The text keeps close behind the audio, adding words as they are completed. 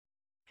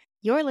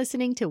You're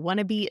listening to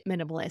Wanna Be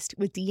Minimalist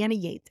with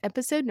Deanna Yates,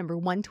 episode number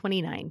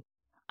 129.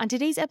 On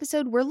today's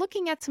episode, we're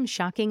looking at some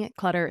shocking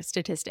clutter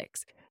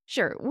statistics.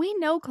 Sure, we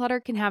know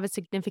clutter can have a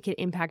significant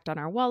impact on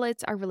our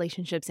wallets, our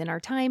relationships, and our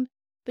time,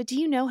 but do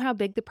you know how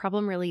big the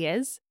problem really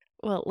is?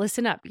 Well,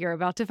 listen up, you're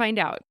about to find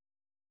out.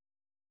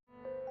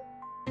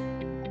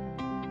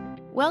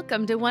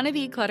 Welcome to Wanna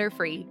Be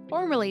Clutter-Free,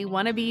 formerly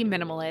Wanna Be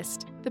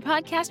Minimalist, the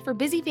podcast for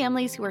busy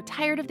families who are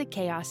tired of the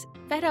chaos,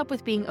 fed up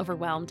with being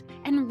overwhelmed,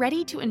 and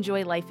ready to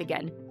enjoy life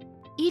again.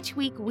 Each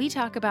week, we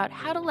talk about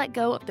how to let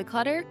go of the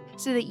clutter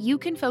so that you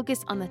can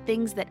focus on the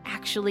things that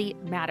actually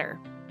matter.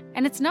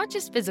 And it's not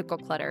just physical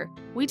clutter.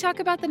 We talk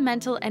about the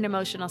mental and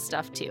emotional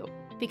stuff too,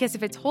 because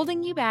if it's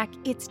holding you back,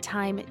 it's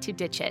time to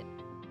ditch it.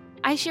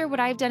 I share what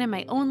I've done in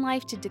my own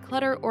life to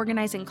declutter,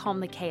 organize, and calm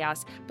the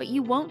chaos, but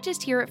you won't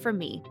just hear it from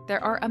me.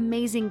 There are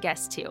amazing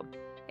guests too.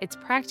 It's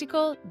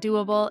practical,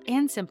 doable,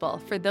 and simple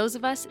for those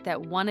of us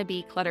that want to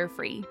be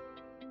clutter-free.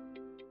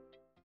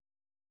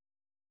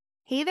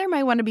 Hey there,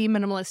 my wannabe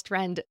minimalist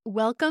friend.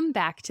 Welcome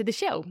back to the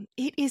show.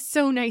 It is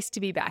so nice to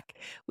be back.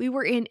 We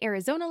were in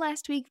Arizona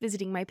last week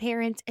visiting my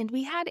parents, and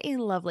we had a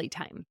lovely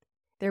time.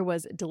 There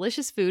was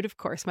delicious food, of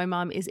course. My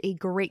mom is a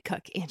great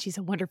cook, and she's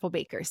a wonderful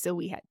baker. So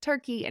we had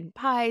turkey and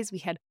pies. We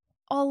had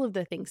all of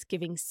the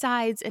Thanksgiving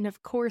sides, and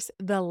of course,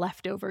 the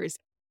leftovers.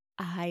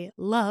 I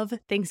love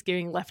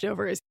Thanksgiving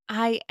leftovers.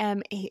 I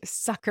am a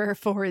sucker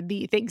for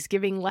the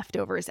Thanksgiving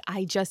leftovers.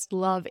 I just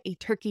love a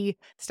turkey,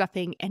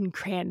 stuffing, and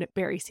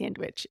cranberry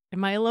sandwich.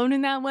 Am I alone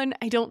in that one?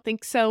 I don't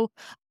think so.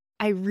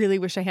 I really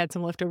wish I had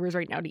some leftovers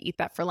right now to eat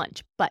that for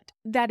lunch, but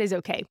that is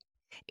okay.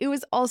 It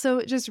was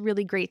also just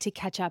really great to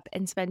catch up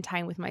and spend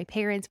time with my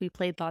parents. We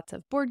played lots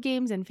of board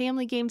games and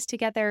family games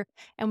together,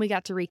 and we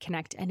got to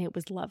reconnect, and it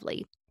was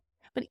lovely.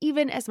 But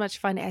even as much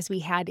fun as we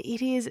had,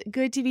 it is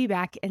good to be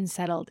back and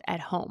settled at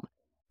home.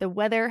 The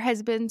weather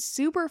has been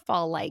super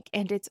fall-like,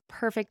 and it's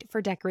perfect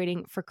for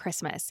decorating for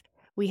Christmas.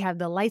 We have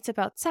the lights up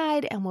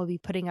outside, and we'll be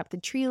putting up the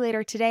tree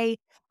later today,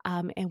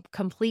 and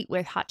complete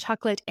with hot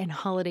chocolate and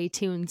holiday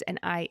tunes, and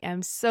I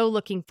am so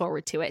looking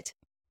forward to it.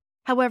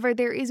 However,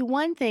 there is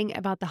one thing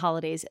about the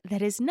holidays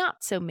that is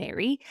not so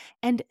merry,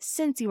 and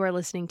since you are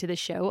listening to the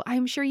show,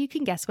 I'm sure you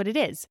can guess what it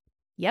is.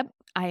 Yep,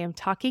 I am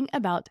talking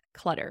about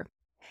clutter.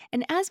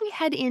 And as we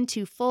head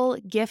into full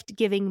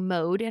gift-giving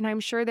mode, and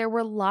I'm sure there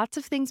were lots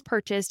of things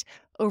purchased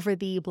over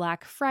the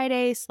Black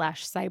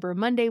Friday/Cyber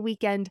Monday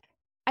weekend,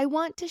 I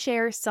want to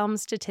share some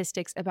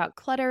statistics about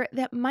clutter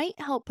that might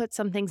help put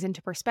some things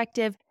into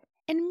perspective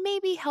and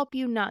maybe help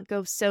you not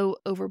go so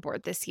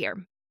overboard this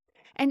year.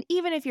 And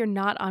even if you're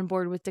not on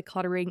board with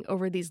decluttering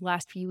over these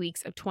last few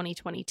weeks of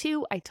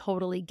 2022, I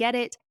totally get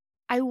it.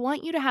 I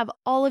want you to have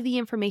all of the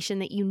information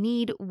that you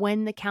need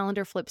when the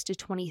calendar flips to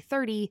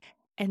 2030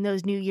 and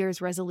those New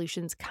Year's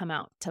resolutions come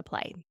out to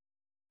play.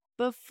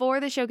 Before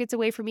the show gets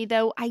away from me,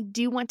 though, I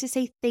do want to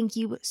say thank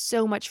you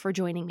so much for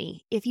joining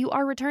me. If you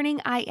are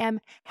returning, I am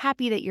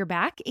happy that you're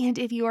back. And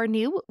if you are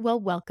new, well,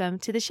 welcome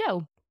to the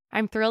show.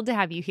 I'm thrilled to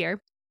have you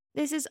here.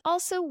 This is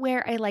also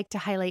where I like to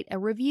highlight a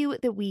review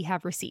that we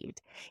have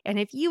received. And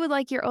if you would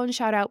like your own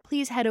shout out,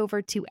 please head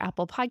over to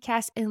Apple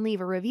Podcasts and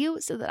leave a review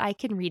so that I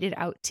can read it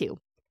out too.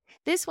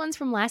 This one's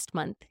from last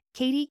month.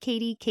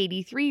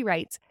 Katie3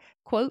 writes,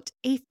 quote,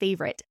 "A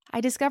favorite.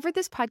 I discovered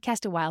this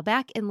podcast a while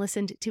back and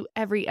listened to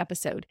every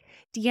episode.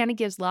 Deanna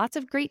gives lots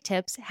of great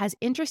tips, has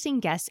interesting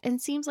guests,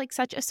 and seems like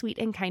such a sweet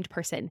and kind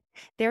person.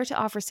 There to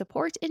offer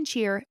support and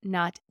cheer,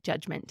 not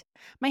judgment.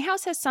 My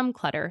house has some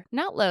clutter,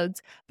 not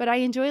loads, but I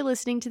enjoy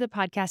listening to the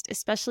podcast,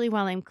 especially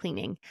while I'm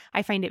cleaning.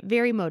 I find it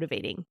very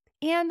motivating.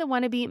 And the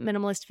Wannabe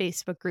Minimalist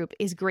Facebook group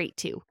is great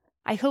too.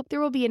 I hope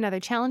there will be another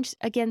challenge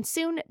again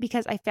soon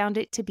because I found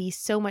it to be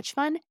so much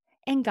fun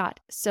and got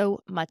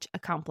so much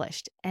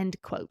accomplished."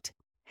 End quote.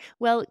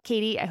 Well,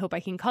 Katie, I hope I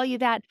can call you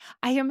that.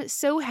 I am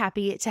so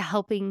happy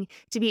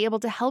to be able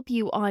to help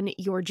you on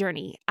your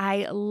journey.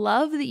 I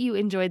love that you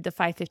enjoyed the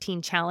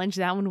 515 challenge.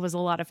 That one was a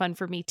lot of fun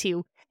for me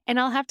too. And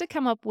I'll have to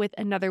come up with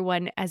another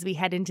one as we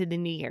head into the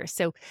new year.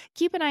 So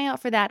keep an eye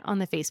out for that on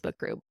the Facebook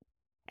group.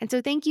 And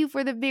so thank you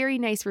for the very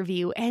nice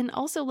review and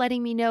also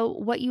letting me know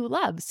what you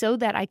love so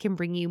that I can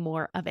bring you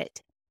more of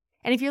it.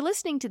 And if you're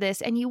listening to this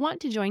and you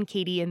want to join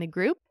Katie in the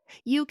group,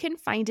 you can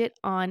find it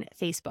on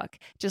Facebook.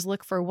 Just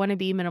look for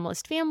Wannabe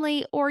Minimalist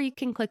Family, or you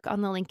can click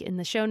on the link in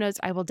the show notes.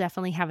 I will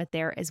definitely have it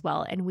there as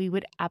well, and we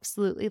would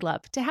absolutely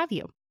love to have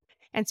you.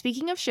 And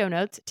speaking of show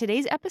notes,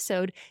 today's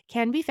episode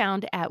can be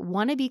found at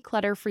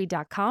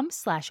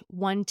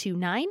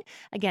wannabeclutterfree.com/129.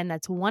 Again,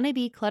 that's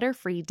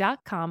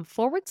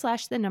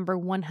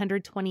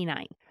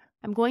wannabeclutterfree.com/129.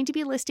 I'm going to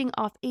be listing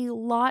off a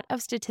lot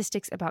of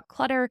statistics about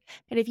clutter,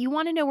 and if you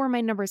want to know where my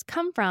numbers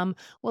come from,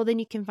 well, then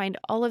you can find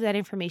all of that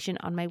information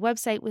on my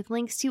website with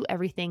links to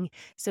everything,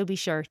 so be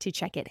sure to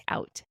check it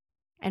out.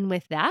 And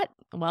with that,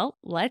 well,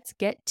 let's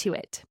get to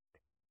it.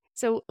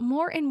 So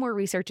more and more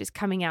research is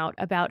coming out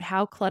about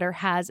how clutter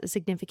has a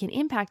significant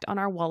impact on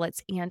our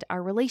wallets and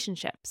our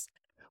relationships.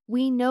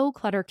 We know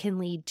clutter can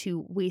lead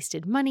to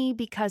wasted money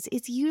because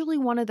it's usually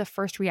one of the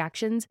first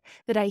reactions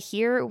that I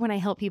hear when I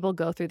help people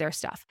go through their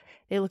stuff.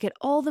 They look at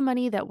all the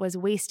money that was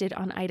wasted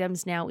on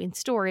items now in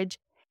storage,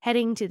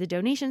 heading to the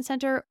donation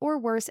center, or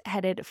worse,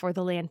 headed for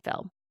the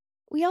landfill.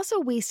 We also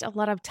waste a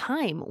lot of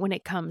time when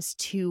it comes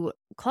to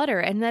clutter,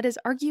 and that is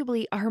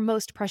arguably our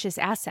most precious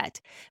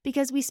asset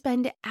because we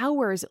spend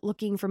hours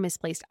looking for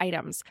misplaced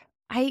items.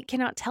 I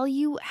cannot tell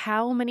you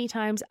how many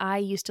times I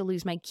used to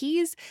lose my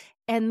keys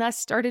and thus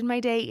started my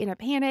day in a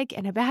panic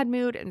and a bad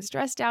mood and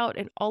stressed out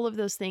and all of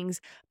those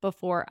things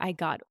before I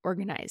got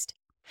organized.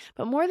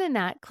 But more than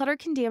that, clutter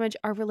can damage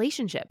our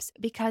relationships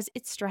because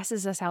it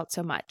stresses us out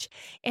so much.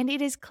 And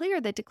it is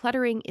clear that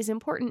decluttering is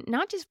important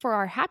not just for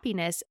our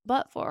happiness,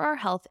 but for our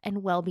health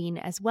and well being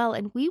as well.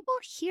 And we will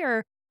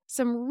hear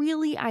some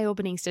really eye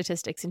opening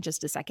statistics in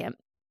just a second.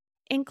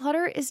 And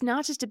clutter is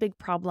not just a big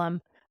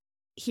problem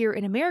here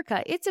in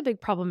America, it's a big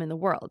problem in the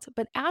world.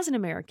 But as an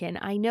American,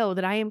 I know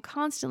that I am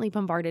constantly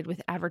bombarded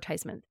with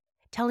advertisements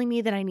telling me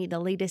that I need the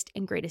latest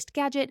and greatest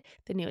gadget,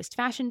 the newest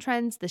fashion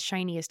trends, the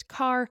shiniest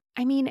car.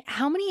 I mean,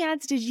 how many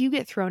ads did you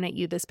get thrown at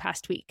you this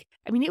past week?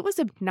 I mean, it was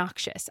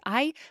obnoxious.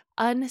 I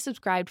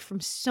unsubscribed from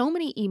so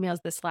many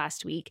emails this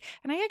last week,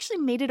 and I actually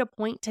made it a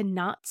point to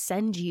not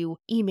send you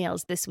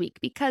emails this week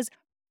because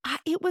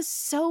it was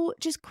so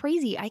just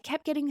crazy. I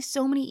kept getting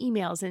so many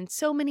emails and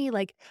so many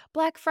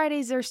Black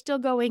Fridays are still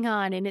going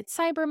on and it's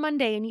Cyber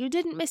Monday and you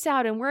didn't miss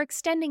out and we're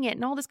extending it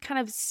and all this kind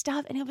of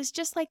stuff. And it was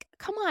just like,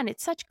 come on,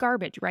 it's such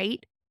garbage,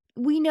 right?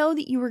 We know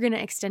that you were going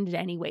to extend it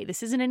anyway.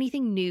 This isn't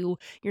anything new.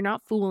 You're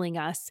not fooling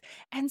us.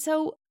 And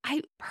so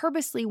I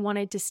purposely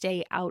wanted to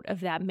stay out of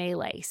that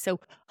melee. So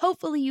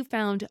hopefully you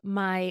found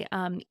my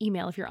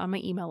email. If you're on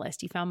my email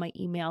list, you found my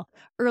email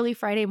early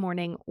Friday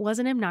morning,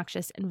 wasn't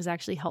obnoxious, and was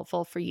actually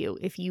helpful for you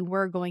if you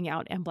were going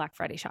out and Black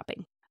Friday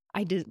shopping.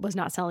 Was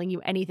not selling you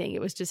anything.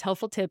 It was just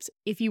helpful tips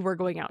if you were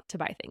going out to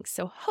buy things.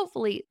 So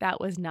hopefully that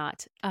was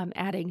not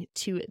adding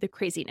to the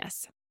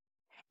craziness.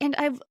 And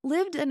I've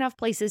lived enough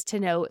places to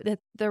know that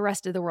the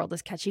rest of the world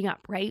is catching up,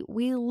 right?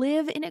 We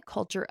live in a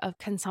culture of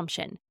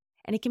consumption,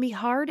 and it can be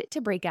hard to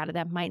break out of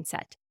that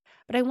mindset.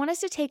 But I want us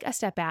to take a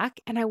step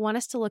back, and I want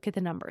us to look at the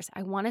numbers.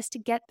 I want us to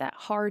get that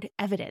hard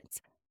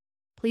evidence.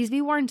 Please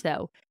be warned,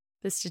 though,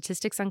 the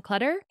statistics on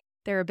clutter,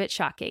 they're a bit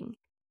shocking.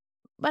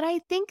 But I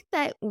think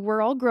that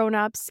we're all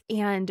grown-ups,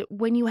 and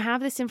when you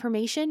have this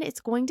information, it's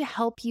going to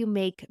help you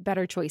make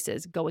better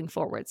choices going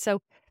forward.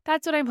 So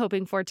that's what I'm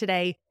hoping for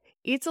today.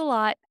 It's a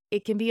lot.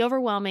 It can be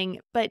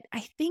overwhelming, but I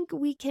think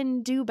we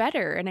can do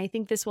better. And I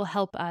think this will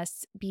help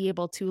us be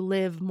able to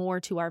live more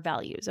to our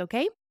values,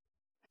 okay?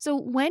 So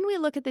when we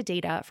look at the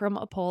data from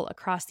a poll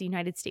across the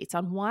United States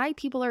on why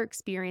people are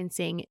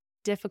experiencing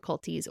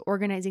difficulties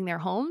organizing their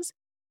homes,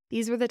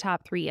 these were the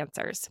top 3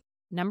 answers.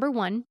 Number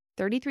 1,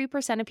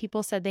 33% of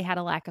people said they had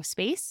a lack of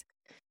space.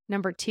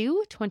 Number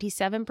 2,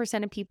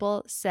 27% of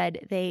people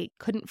said they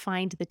couldn't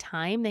find the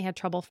time. They had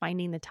trouble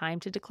finding the time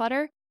to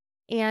declutter.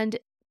 And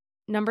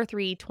Number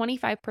 3,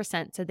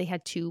 25% said they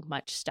had too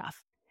much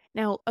stuff.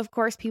 Now, of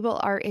course, people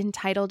are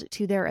entitled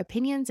to their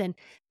opinions, and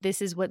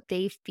this is what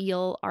they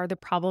feel are the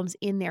problems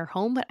in their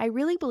home. But I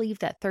really believe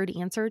that third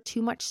answer,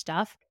 too much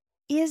stuff,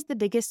 is the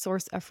biggest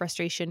source of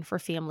frustration for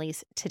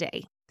families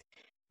today.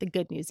 The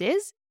good news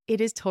is it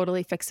is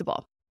totally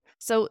fixable.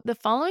 So the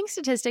following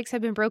statistics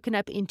have been broken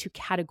up into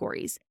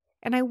categories.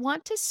 And I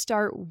want to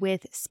start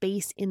with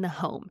space in the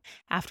home.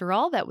 After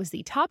all, that was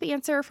the top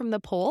answer from the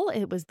poll.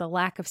 It was the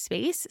lack of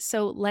space.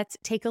 So let's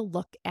take a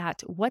look at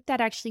what that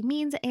actually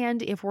means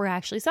and if we're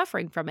actually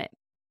suffering from it.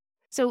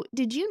 So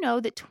did you know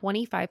that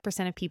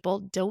 25% of people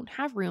don't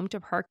have room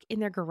to park in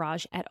their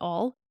garage at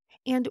all?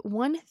 And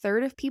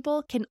 1/3 of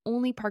people can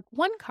only park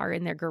one car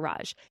in their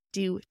garage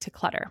due to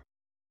clutter.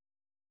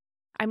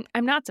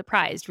 I'm not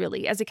surprised,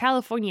 really. As a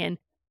Californian,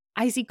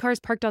 I see cars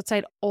parked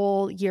outside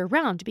all year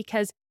round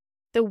because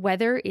the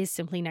weather is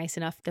simply nice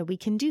enough that we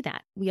can do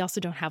that. We also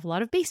don't have a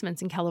lot of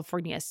basements in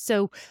California,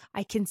 so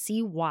I can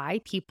see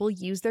why people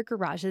use their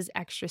garage as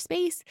extra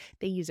space.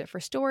 They use it for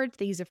storage.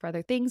 They use it for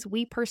other things.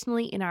 We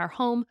personally, in our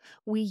home,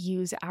 we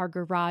use our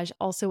garage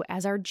also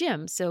as our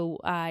gym. So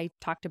I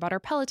talked about our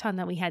Peloton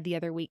that we had the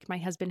other week. My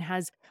husband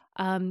has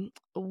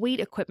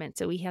weight equipment.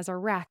 So he has a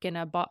rack and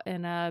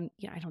I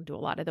don't do a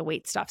lot of the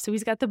weight stuff. So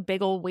he's got the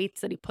big old weights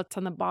that he puts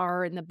on the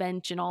bar and the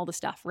bench and all the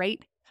stuff,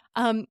 right?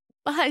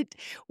 But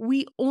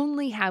we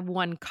only have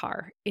one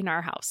car in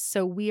our house.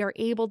 So we are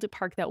able to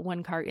park that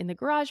one car in the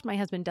garage. My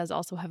husband does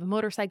also have a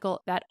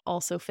motorcycle that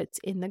also fits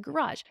in the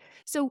garage.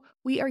 So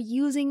we are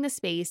using the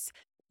space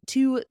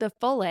to the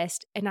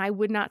fullest. And I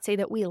would not say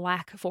that we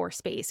lack for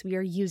space. We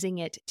are using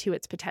it to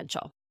its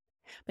potential.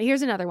 But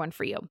here's another one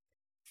for you.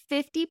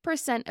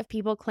 50% of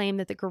people claim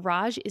that the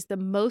garage is the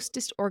most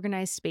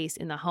disorganized space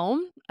in the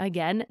home.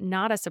 Again,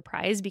 not a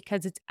surprise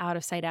because it's out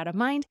of sight, out of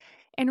mind.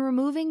 And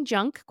removing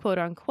junk, quote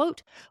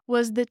unquote,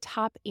 was the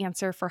top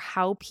answer for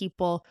how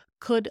people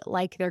could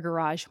like their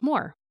garage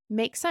more.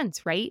 Makes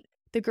sense, right?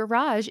 The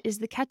garage is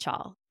the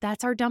catch-all.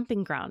 That's our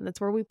dumping ground.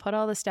 That's where we put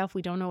all the stuff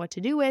we don't know what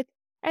to do with.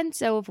 And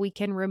so if we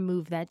can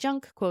remove that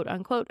junk, quote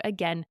unquote,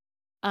 again,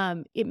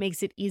 it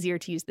makes it easier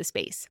to use the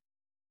space.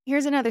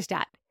 Here's another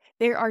stat.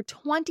 There are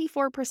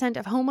 24%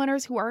 of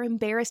homeowners who are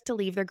embarrassed to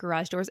leave their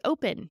garage doors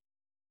open.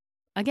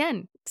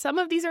 Again, some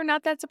of these are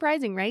not that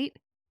surprising, right?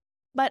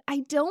 But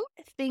I don't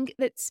think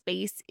that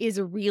space is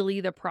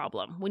really the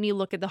problem when you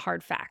look at the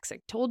hard facts. I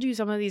told you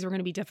some of these were going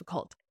to be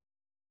difficult.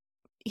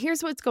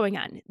 Here's what's going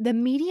on. The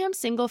medium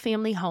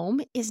single-family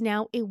home is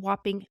now a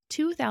whopping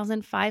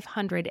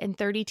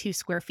 2,532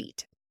 square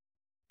feet.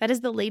 That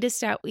is the latest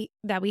stat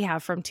that we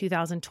have from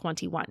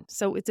 2021.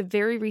 So it's a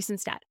very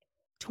recent stat.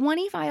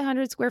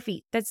 2,500 square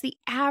feet. That's the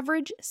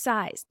average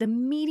size, the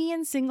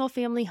median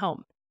single-family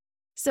home.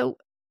 So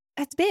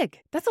that's big.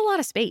 That's a lot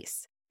of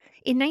space.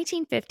 In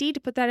 1950, to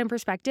put that in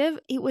perspective,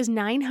 it was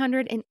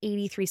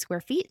 983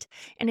 square feet.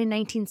 And in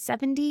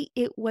 1970,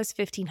 it was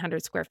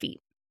 1,500 square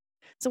feet.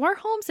 So our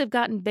homes have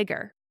gotten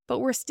bigger, but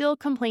we're still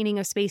complaining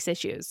of space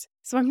issues.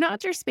 So I'm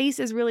not sure space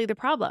is really the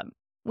problem.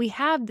 We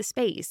have the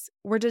space,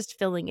 we're just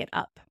filling it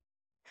up.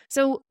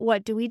 So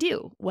what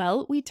do?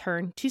 Well, we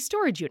turn to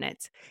storage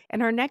units.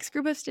 And our next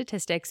group of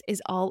statistics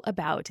is all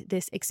about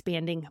this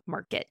expanding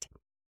market.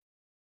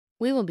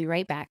 We will be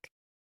right back.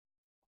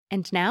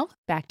 And now,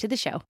 back to the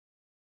show.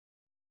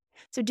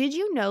 So did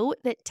you know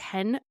that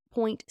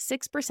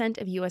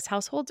 10.6% of U.S.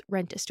 households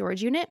rent a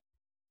storage unit,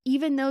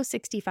 even though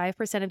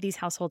 65% of these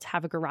households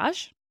have a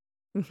garage?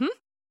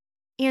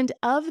 And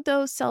of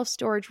those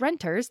self-storage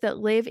renters that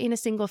live in a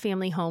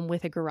single-family home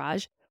with a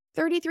garage,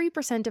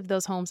 33% of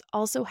those homes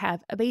also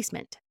have a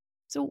basement.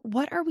 So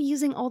what are we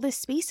using all this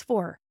space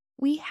for?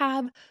 We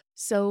have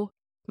so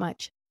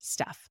much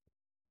stuff.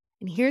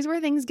 And here's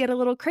where things get a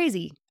little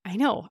crazy. I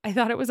know, I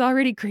thought it was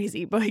already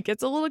crazy, but it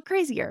gets a little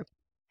crazier.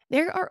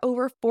 There are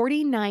over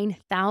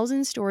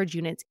 49,000 storage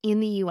units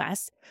in the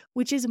US,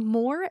 which is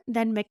more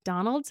than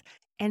McDonald's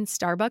and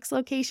Starbucks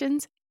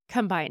locations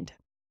combined.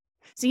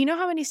 So you know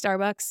how many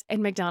Starbucks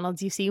and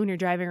McDonald's you see when you're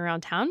driving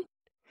around town?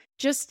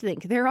 Just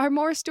think, there are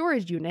more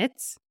storage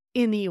units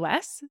in the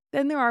US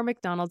than there are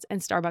McDonald's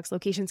and Starbucks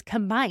locations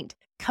combined,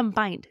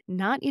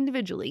 not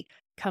individually,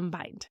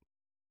 combined.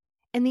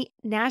 And the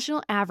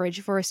national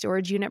average for a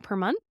storage unit per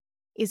month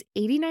is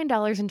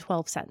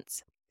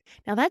 $89.12.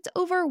 Now that's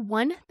over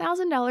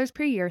 $1,000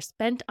 per year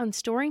spent on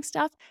storing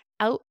stuff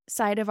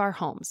outside of our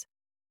homes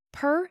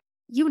per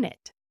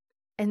unit.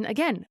 And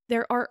again,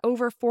 there are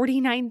over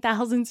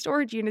 49,000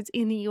 storage units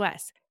in the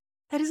US.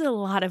 That is a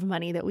lot of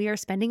money that we are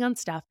spending on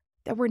stuff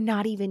that we're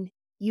not even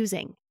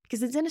using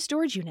because it's in a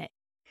storage unit.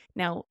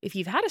 Now, if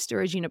you've had a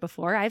storage unit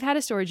before, I've had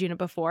a storage unit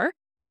before.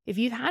 If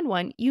you've had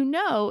one, you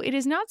know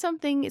it's not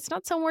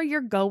somewhere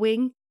you're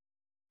going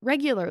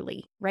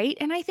regularly, right?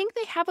 And I think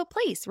they have a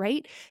place,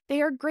 right?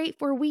 They are great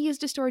for, we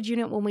used a storage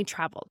unit when we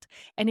traveled,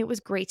 and it was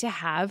great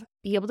to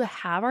be able to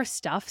have our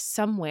stuff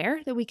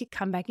somewhere that we could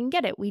come back and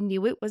get it. We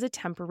knew it was a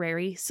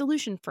temporary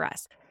solution for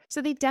us.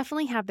 So they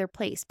definitely have their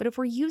place. But if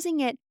we're using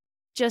it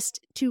just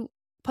to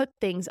put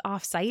things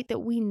off site that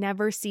we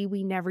never see,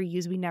 we never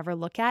use, we never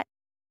look at,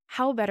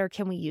 how better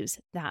can we use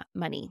that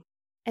money?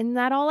 And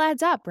that all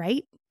adds up,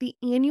 right? The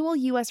annual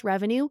US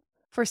revenue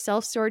for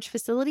self-storage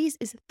facilities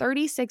is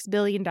 $36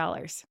 billion.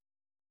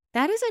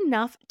 That is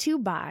enough to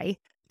buy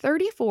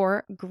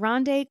 34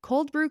 grande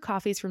cold brew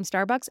coffees from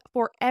Starbucks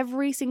for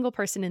every single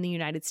person in the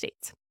United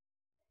States.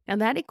 Now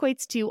that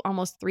equates to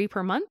almost 3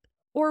 per month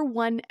or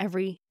 1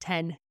 every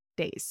 10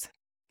 days.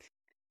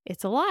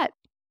 It's a lot.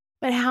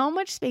 But how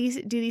much space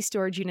do these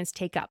storage units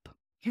take up?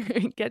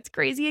 It gets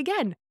crazy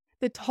again.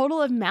 The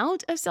total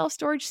amount of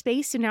self-storage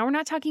space, so now we're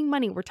not talking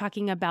money, we're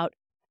talking about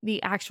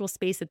the actual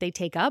space that they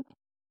take up.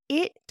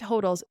 It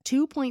totals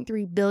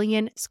 2.3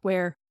 billion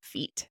square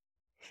feet.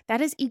 That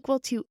is equal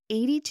to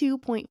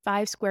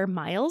 82.5 square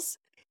miles.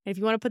 And if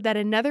you want to put that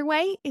another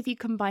way, if you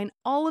combine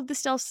all of the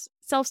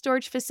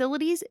self-storage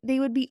facilities, they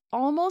would be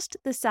almost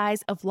the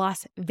size of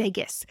Las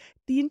Vegas.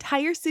 The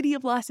entire city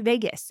of Las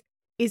Vegas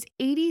is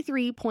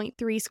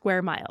 83.3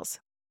 square miles.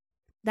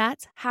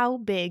 That's how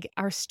big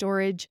our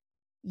storage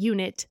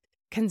unit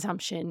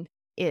consumption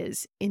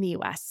is in the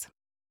US.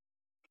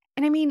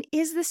 And I mean,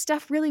 is this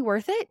stuff really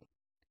worth it?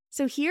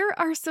 So here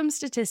are some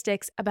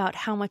statistics about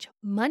how much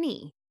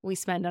money we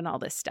spend on all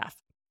this stuff.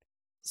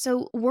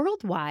 So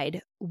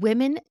worldwide,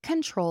 women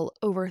control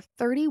over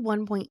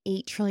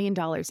 $31.8 trillion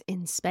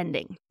in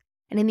spending.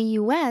 And in the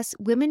US,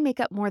 women make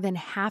up more than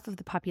half of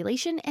the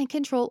population and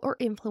control or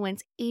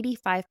influence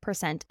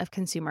 85% of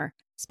consumer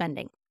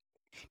spending.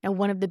 Now,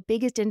 one of the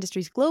biggest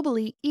industries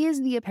globally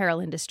is the apparel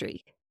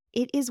industry.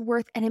 It is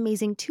worth an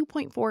amazing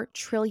 $2.4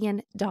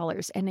 trillion.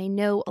 And I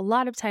know a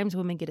lot of times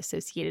women get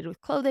associated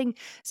with clothing,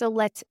 so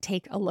let's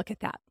take a look at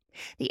that.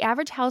 The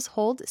average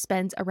household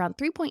spends around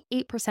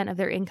 3.8% of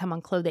their income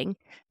on clothing.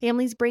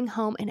 Families bring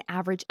home an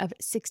average of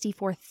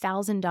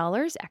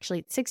 $64,000, actually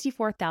it's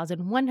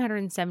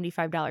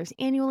 $64,175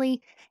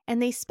 annually,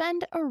 and they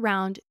spend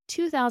around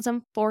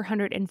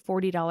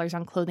 $2,440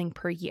 on clothing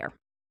per year.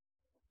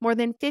 More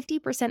than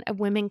 50% of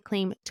women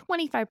claim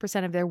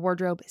 25% of their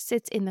wardrobe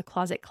sits in the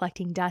closet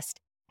collecting dust,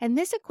 and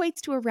this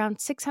equates to around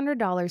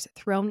 $600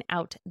 thrown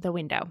out the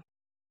window.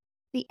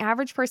 The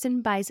average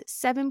person buys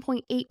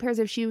 7.8 pairs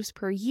of shoes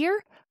per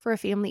year. For a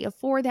family of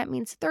 4, that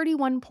means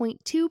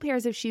 31.2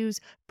 pairs of shoes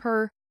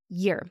per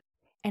year.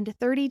 And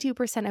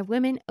 32% of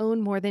women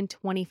own more than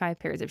 25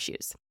 pairs of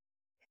shoes.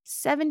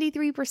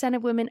 73%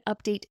 of women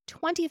update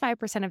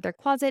 25% of their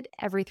closet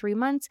every 3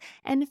 months,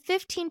 and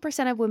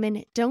 15% of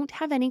women don't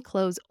have any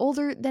clothes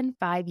older than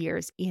 5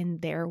 years in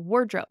their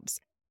wardrobes.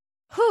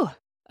 Whew.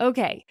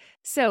 Okay,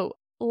 so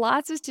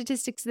lots of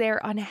statistics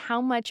there on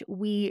how much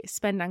we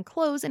spend on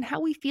clothes and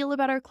how we feel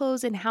about our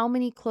clothes and how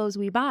many clothes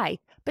we buy,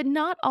 but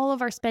not all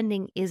of our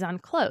spending is on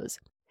clothes.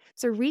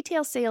 So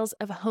retail sales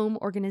of home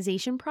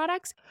organization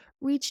products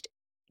reached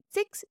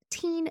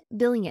 16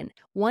 billion,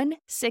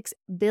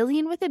 16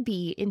 billion with a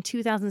B in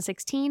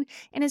 2016,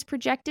 and is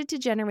projected to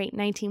generate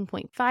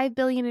 19.5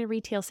 billion in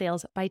retail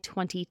sales by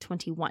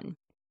 2021.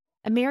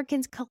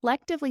 Americans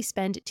collectively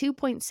spend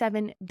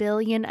 2.7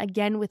 billion,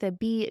 again with a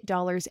B,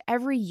 dollars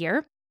every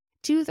year.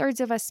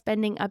 2/3 of us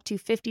spending up to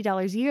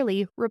 $50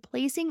 yearly,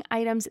 replacing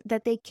items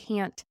that they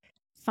can't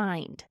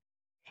find.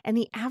 And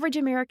the average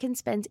American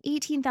spends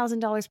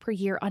 $18,000 per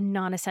year on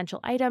non-essential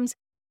items,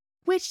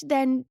 which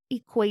then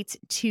equates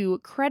to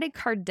credit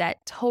card debt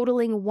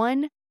totaling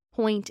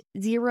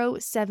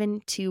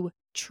 $1.072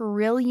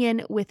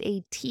 trillion with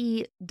a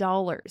T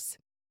dollars.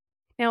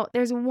 Now,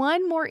 there's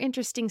one more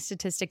interesting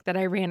statistic that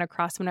I ran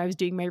across when I was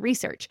doing my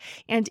research,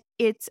 and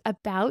it's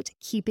about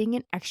keeping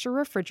an extra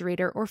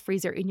refrigerator or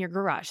freezer in your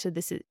garage. So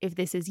if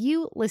this is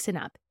you, listen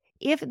up.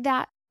 If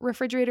that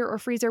refrigerator or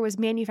freezer was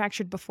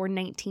manufactured before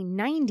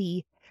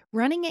 1990,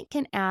 running it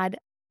can add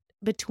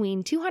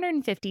between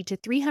 $250 to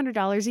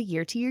 $300 a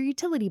year to your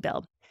utility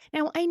bill.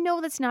 Now, I know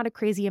that's not a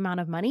crazy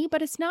amount of money,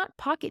 but it's not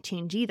pocket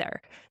change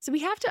either. So we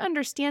have to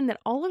understand that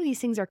all of these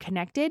things are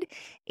connected,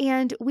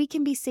 and we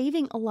can be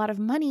saving a lot of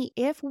money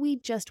if we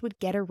just would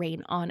get a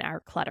rein on our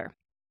clutter.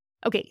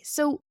 Okay,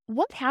 so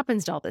what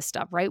happens to all this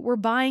stuff, right? We're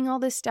buying all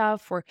this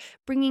stuff, we're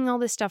bringing all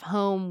this stuff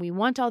home, we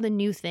want all the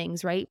new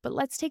things, right? But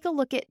let's take a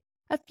look at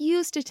a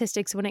few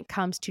statistics when it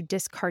comes to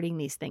discarding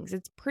these things.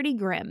 It's pretty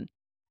grim.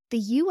 The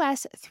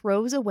U.S.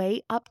 throws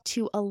away up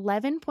to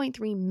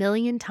 11.3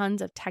 million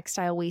tons of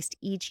textile waste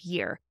each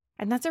year,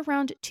 and that's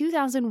around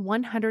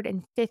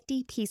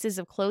 2,150 pieces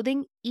of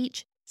clothing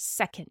each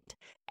second,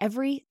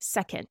 every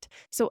second.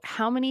 So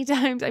how many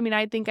times,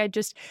 I think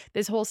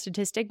this whole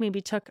statistic maybe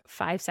took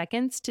 5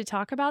 seconds to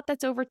talk about.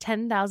 That's over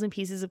 10,000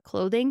 pieces of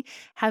clothing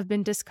have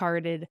been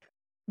discarded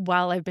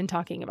while I've been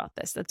talking about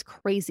this. That's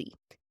crazy.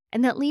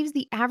 And that leaves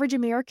the average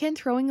American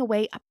throwing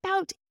away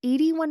about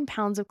 81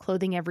 pounds of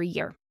clothing every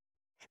year.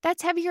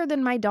 That's heavier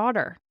than my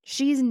daughter.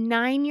 She's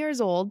 9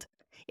 years old.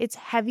 It's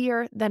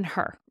heavier than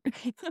her.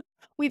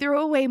 We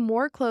throw away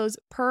more clothes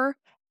per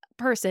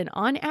person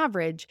on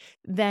average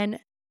than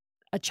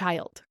a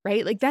child,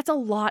 right? Like that's a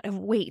lot of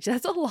weight.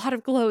 That's a lot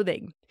of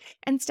clothing.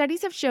 And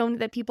studies have shown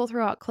that people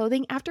throw out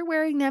clothing after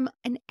wearing them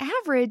an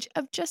average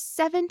of just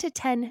 7 to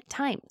 10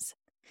 times.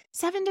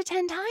 7 to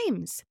 10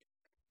 times.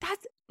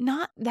 That's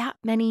not that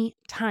many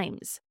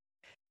times.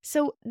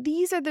 So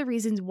these are the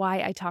reasons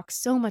why I talk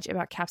so much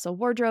about capsule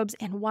wardrobes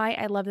and why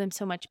I love them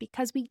so much,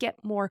 because we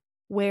get more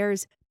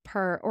wears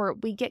or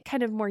we get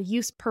kind of more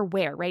use per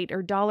wear, right?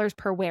 Or dollars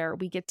per wear.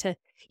 We get to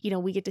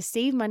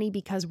save money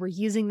because we're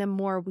using them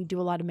more. We do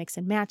a lot of mix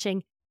and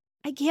matching.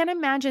 I can't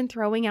imagine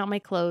throwing out my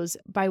clothes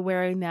by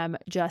wearing them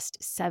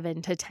just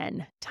 7 to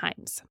 10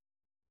 times.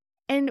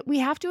 And we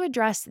have to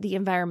address the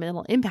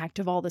environmental impact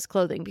of all this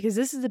clothing because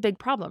this is a big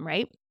problem,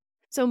 right?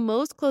 So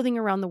most clothing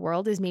around the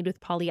world is made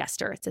with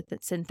polyester. It's a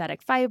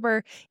synthetic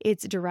fiber.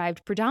 It's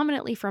derived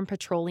predominantly from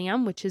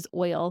petroleum, which is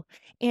oil,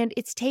 and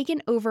it's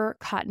taken over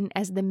cotton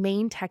as the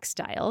main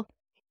textile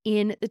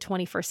in the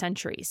 21st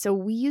century. So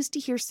we used to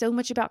hear so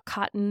much about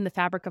cotton, the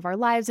fabric of our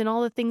lives, and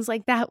all the things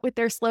like that with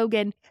their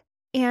slogan.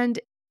 And,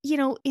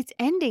 it's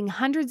ending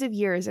hundreds of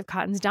years of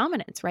cotton's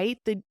dominance, right?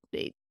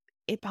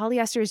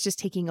 Polyester is just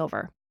taking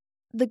over.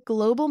 The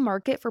global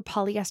market for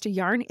polyester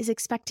yarn is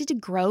expected to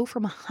grow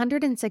from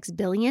 $106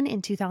 billion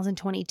in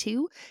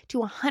 2022 to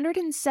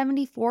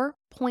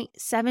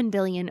 $174.7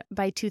 billion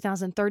by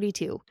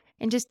 2032.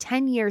 In just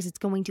 10 years, it's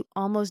going to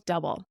almost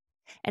double.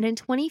 And in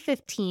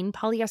 2015,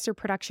 polyester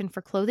production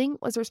for clothing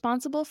was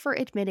responsible for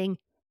emitting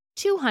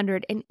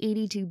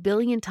 282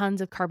 billion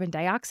tons of carbon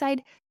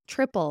dioxide,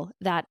 triple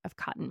that of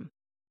cotton.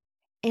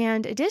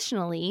 And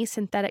additionally,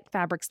 synthetic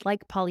fabrics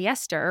like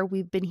polyester,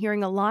 we've been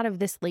hearing a lot of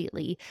this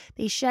lately,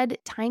 they shed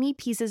tiny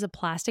pieces of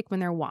plastic when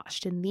they're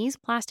washed. And these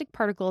plastic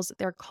particles,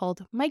 they're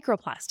called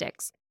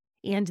microplastics.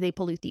 And they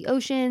pollute the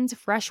oceans,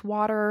 fresh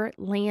water,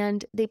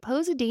 land. They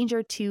pose a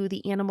danger to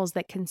the animals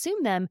that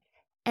consume them.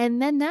 And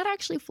then that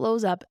actually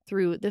flows up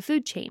through the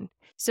food chain.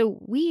 So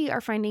we are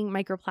finding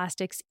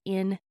microplastics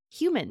in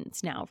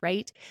humans now,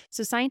 right?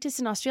 So scientists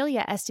in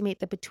Australia estimate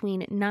that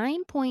between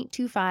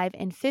 9.25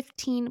 and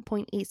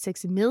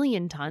 15.86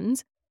 million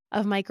tons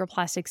of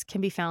microplastics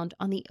can be found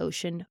on the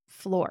ocean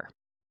floor.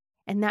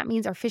 And that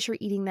means our fish are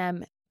eating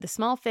them, the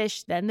small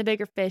fish, then the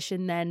bigger fish,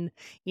 and then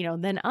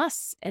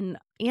us and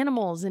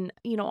animals and,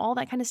 all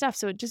that kind of stuff.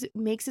 So it just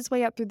makes its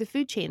way up through the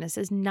food chain. This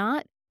is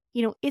not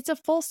It's a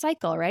full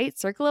cycle, right?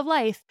 Circle of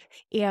life.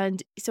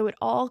 And so it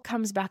all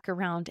comes back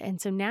around.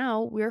 And so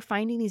now we're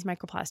finding these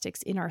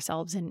microplastics in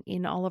ourselves and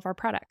in all of our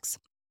products.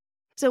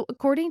 So,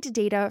 according to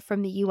data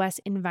from the US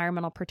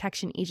Environmental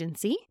Protection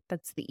Agency,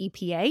 that's the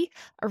EPA,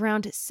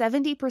 around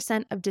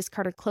 70% of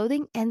discarded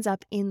clothing ends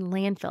up in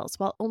landfills,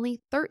 while only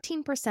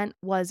 13%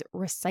 was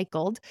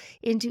recycled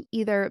into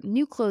either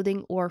new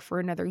clothing or for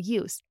another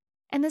use.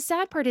 And the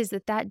sad part is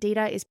that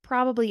data is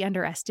probably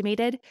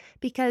underestimated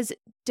because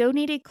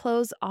donated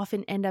clothes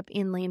often end up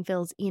in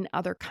landfills in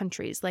other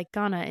countries like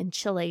Ghana and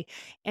Chile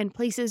and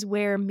places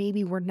where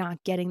maybe we're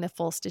not getting the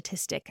full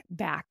statistic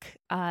back,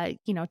 to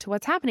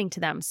what's happening to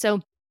them.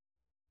 So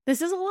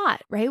this is a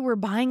lot, right? We're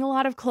buying a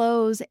lot of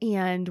clothes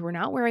and we're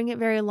not wearing it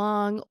very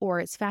long, or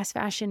it's fast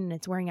fashion and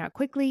it's wearing out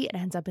quickly. It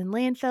ends up in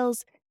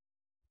landfills.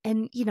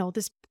 And,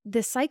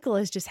 this cycle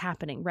is just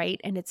happening, right?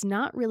 And it's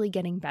not really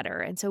getting better.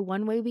 And so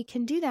one way we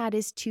can do that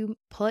is to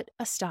put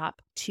a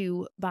stop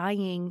to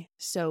buying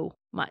so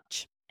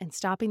much and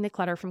stopping the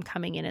clutter from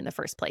coming in the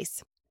first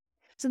place.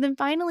 So then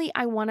finally,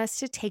 I want us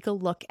to take a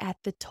look at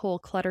the toll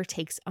clutter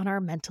takes on our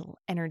mental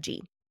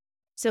energy.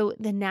 So,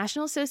 the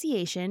National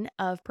Association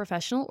of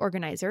Professional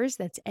Organizers,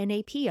 that's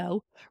NAPO,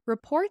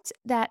 reports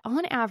that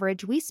on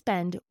average, we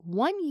spend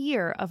 1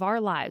 year of our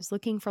lives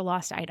looking for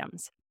lost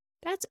items.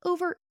 That's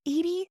over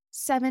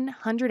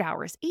 8,700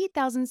 hours,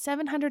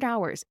 8,700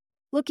 hours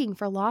looking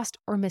for lost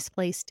or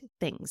misplaced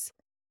things.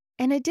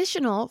 An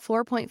additional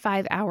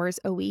 4.5 hours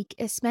a week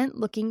is spent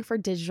looking for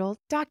digital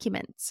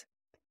documents.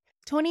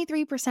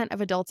 23%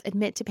 of adults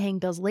admit to paying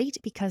bills late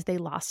because they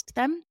lost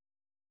them.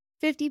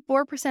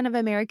 54% of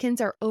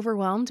Americans are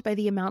overwhelmed by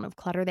the amount of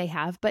clutter they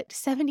have, but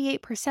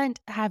 78%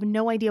 have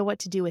no idea what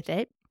to do with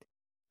it.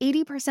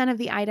 80% of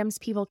the items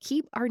people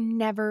keep are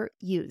never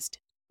used.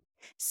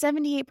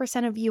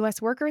 78% of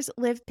U.S. workers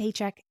live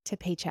paycheck to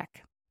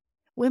paycheck.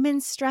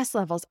 Women's stress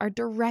levels are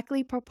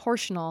directly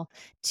proportional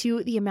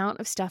to the amount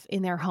of stuff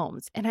in their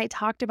homes. And I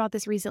talked about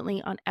this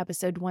recently on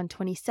episode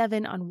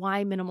 127 on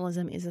why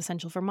minimalism is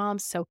essential for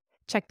moms, so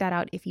check that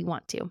out if you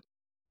want to.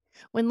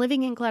 When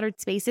living in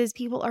cluttered spaces,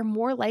 people are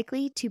more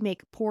likely to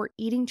make poor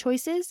eating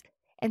choices.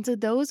 And so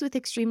those with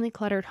extremely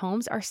cluttered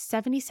homes are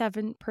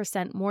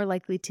 77% more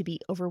likely to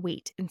be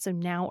overweight. And so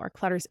now our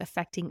clutter is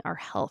affecting our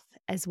health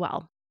as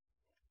well.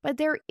 But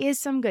there is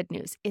some good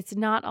news. It's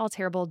not all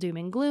terrible doom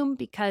and gloom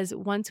because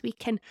once we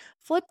can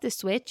flip the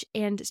switch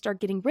and start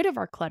getting rid of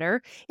our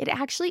clutter, it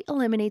actually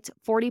eliminates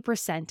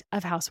 40%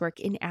 of housework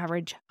in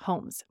average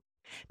homes.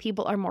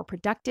 People are more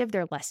productive,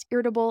 they're less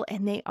irritable,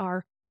 and they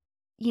are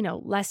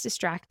less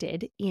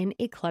distracted in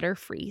a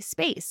clutter-free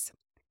space.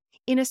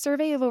 In a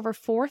survey of over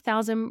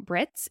 4,000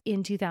 Brits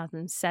in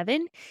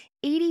 2007,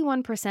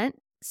 81%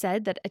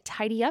 said that a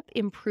tidy up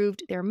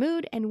improved their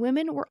mood, and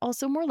women were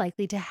also more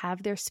likely to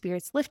have their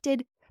spirits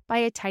lifted by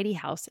a tidy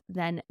house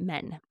than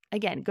men.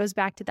 Again, it goes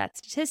back to that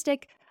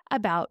statistic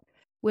about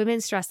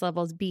women's stress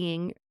levels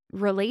being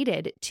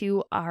related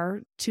to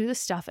the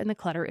stuff and the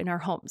clutter in our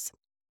homes.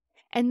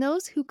 And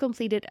those who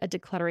completed a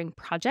decluttering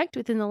project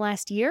within the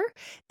last year,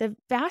 the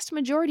vast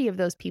majority of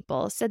those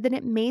people said that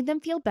it made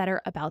them feel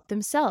better about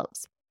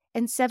themselves.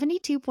 And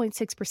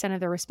 72.6% of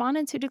the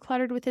respondents who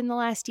decluttered within the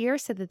last year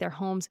said that their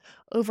homes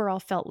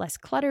overall felt less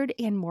cluttered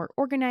and more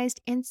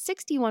organized, and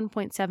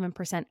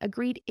 61.7%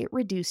 agreed it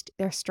reduced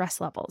their stress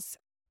levels.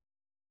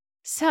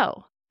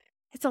 So,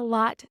 it's a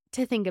lot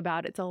to think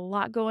about. It's a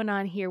lot going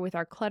on here with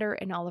our clutter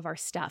and all of our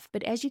stuff.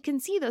 But as you can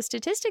see, those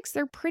statistics,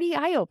 they're pretty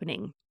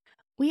eye-opening.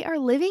 We are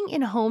living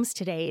in homes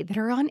today that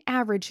are on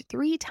average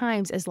 3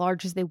 times as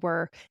large as they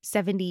were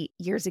 70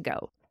 years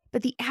ago.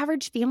 But the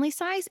average family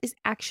size is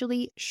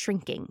actually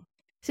shrinking.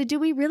 So do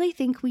we really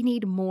think we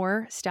need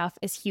more stuff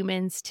as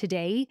humans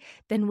today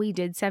than we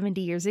did 70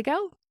 years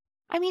ago?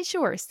 I mean,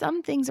 sure,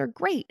 some things are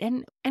great,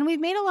 and we've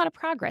made a lot of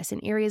progress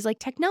in areas like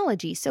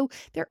technology. So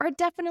there are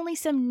definitely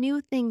some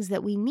new things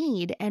that we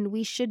need, and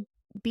we should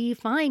be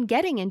fine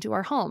getting into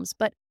our homes.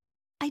 But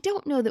I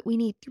don't know that we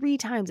need 3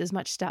 times as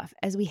much stuff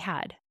as we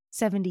had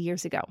 70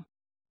 years ago.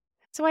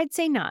 So I'd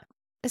say not,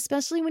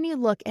 especially when you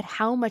look at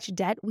how much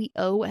debt we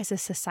owe as a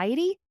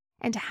society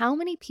and how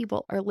many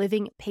people are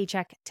living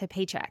paycheck to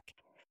paycheck.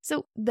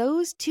 So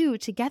those two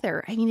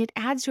together, it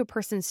adds to a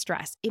person's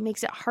stress. It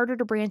makes it harder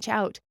to branch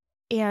out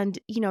and,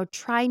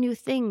 try new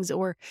things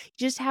or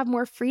just have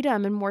more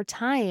freedom and more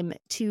time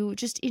to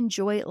just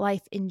enjoy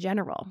life in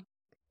general.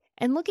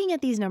 And looking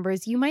at these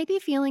numbers, you might be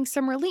feeling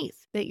some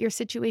relief that your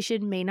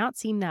situation may not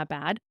seem that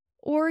bad,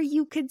 or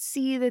you could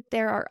see that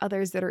there are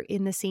others that are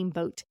in the same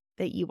boat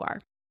that you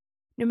are.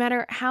 No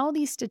matter how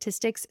these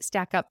statistics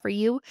stack up for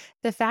you,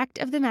 the fact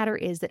of the matter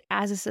is that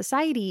as a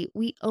society,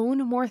 we own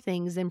more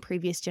things than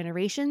previous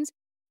generations,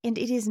 and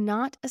it is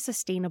not a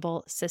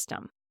sustainable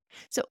system.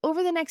 So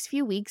over the next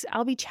few weeks,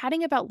 I'll be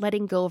chatting about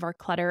letting go of our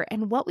clutter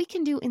and what we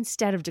can do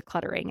instead of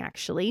decluttering,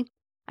 actually.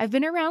 I've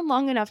been around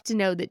long enough to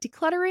know that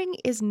decluttering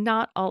is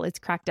not all it's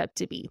cracked up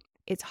to be.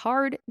 It's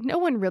hard, no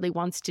one really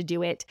wants to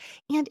do it,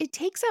 and it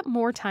takes up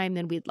more time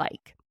than we'd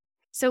like.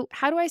 So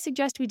how do I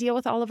suggest we deal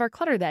with all of our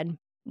clutter then?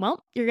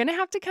 Well, you're going to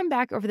have to come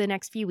back over the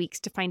next few weeks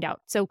to find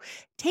out. So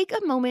take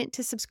a moment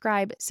to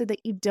subscribe so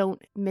that you don't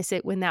miss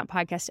it when that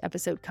podcast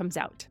episode comes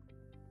out.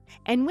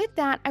 And with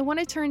that, I want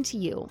to turn to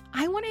you.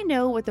 I want to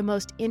know what the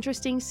most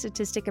interesting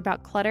statistic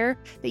about clutter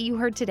that you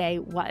heard today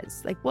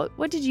was. Like,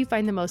 what did you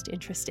find the most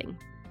interesting?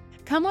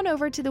 Come on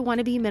over to the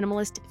Wannabe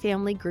Minimalist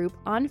family group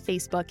on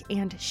Facebook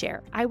and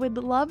share. I would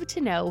love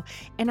to know,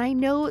 and I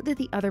know that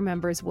the other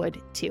members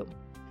would too.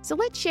 So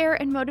let's share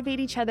and motivate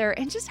each other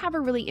and just have a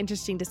really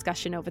interesting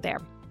discussion over there.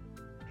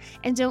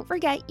 And don't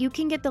forget, you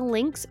can get the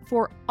links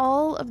for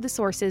all of the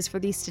sources for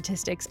these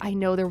statistics. I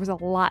know there was a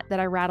lot that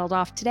I rattled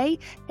off today,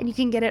 and you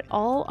can get it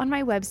all on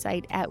my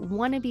website at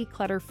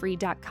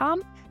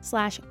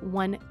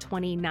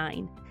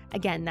wannabeclutterfree.com/129.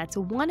 Again, that's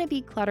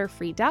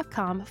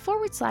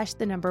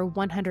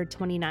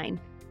wannabeclutterfree.com/129.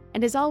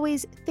 And as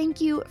always, thank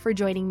you for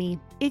joining me.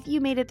 If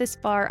you made it this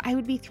far, I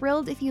would be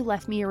thrilled if you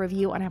left me a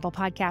review on Apple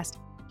Podcast.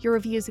 Your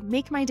reviews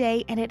make my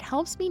day, and it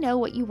helps me know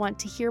what you want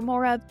to hear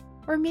more of,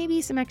 or maybe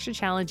some extra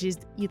challenges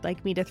you'd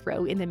like me to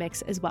throw in the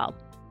mix as well.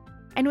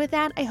 And with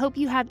that, I hope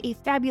you have a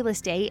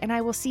fabulous day, and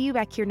I will see you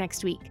back here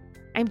next week.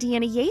 I'm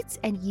Deanna Yates,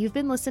 and you've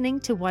been listening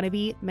to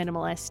Wannabe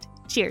Minimalist.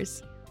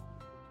 Cheers.